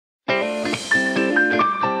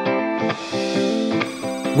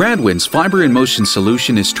Radwin's fiber-in-motion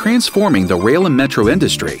solution is transforming the rail and metro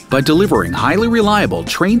industry by delivering highly reliable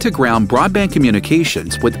train-to-ground broadband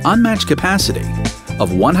communications with unmatched capacity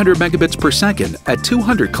of 100 megabits per second at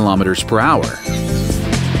 200 kilometers per hour.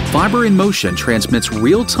 Fiber-in-motion transmits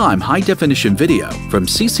real-time high-definition video from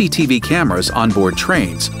CCTV cameras on board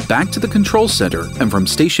trains back to the control center and from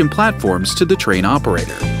station platforms to the train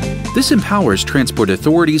operator. This empowers transport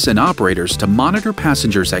authorities and operators to monitor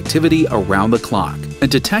passengers' activity around the clock and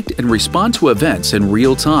detect and respond to events in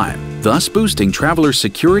real time, thus boosting travelers'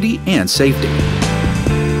 security and safety.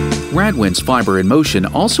 Radwin's fiber-in-motion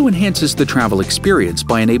also enhances the travel experience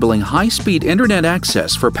by enabling high-speed internet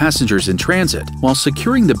access for passengers in transit while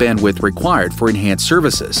securing the bandwidth required for enhanced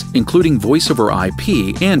services, including voice-over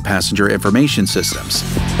IP and passenger information systems.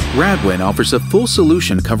 Radwin offers a full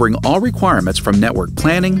solution covering all requirements from network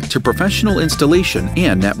planning to professional installation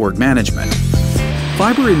and network management.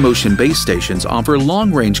 Fiber-in-motion base stations offer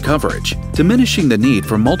long-range coverage, diminishing the need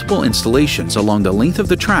for multiple installations along the length of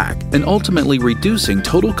the track and ultimately reducing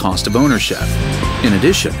total cost of ownership. In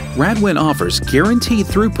addition, Radwin offers guaranteed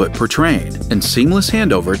throughput per train and seamless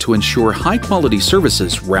handover to ensure high-quality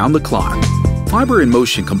services round the clock.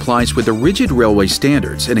 Fiber-in-motion complies with the rigid railway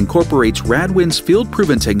standards and incorporates Radwin's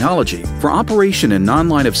field-proven technology for operation in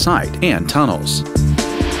non-line-of-sight and tunnels.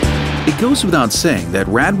 It goes without saying that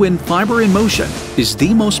Radwin Fiber-in-Motion is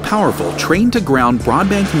the most powerful train-to-ground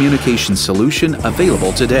broadband communication solution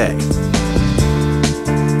available today.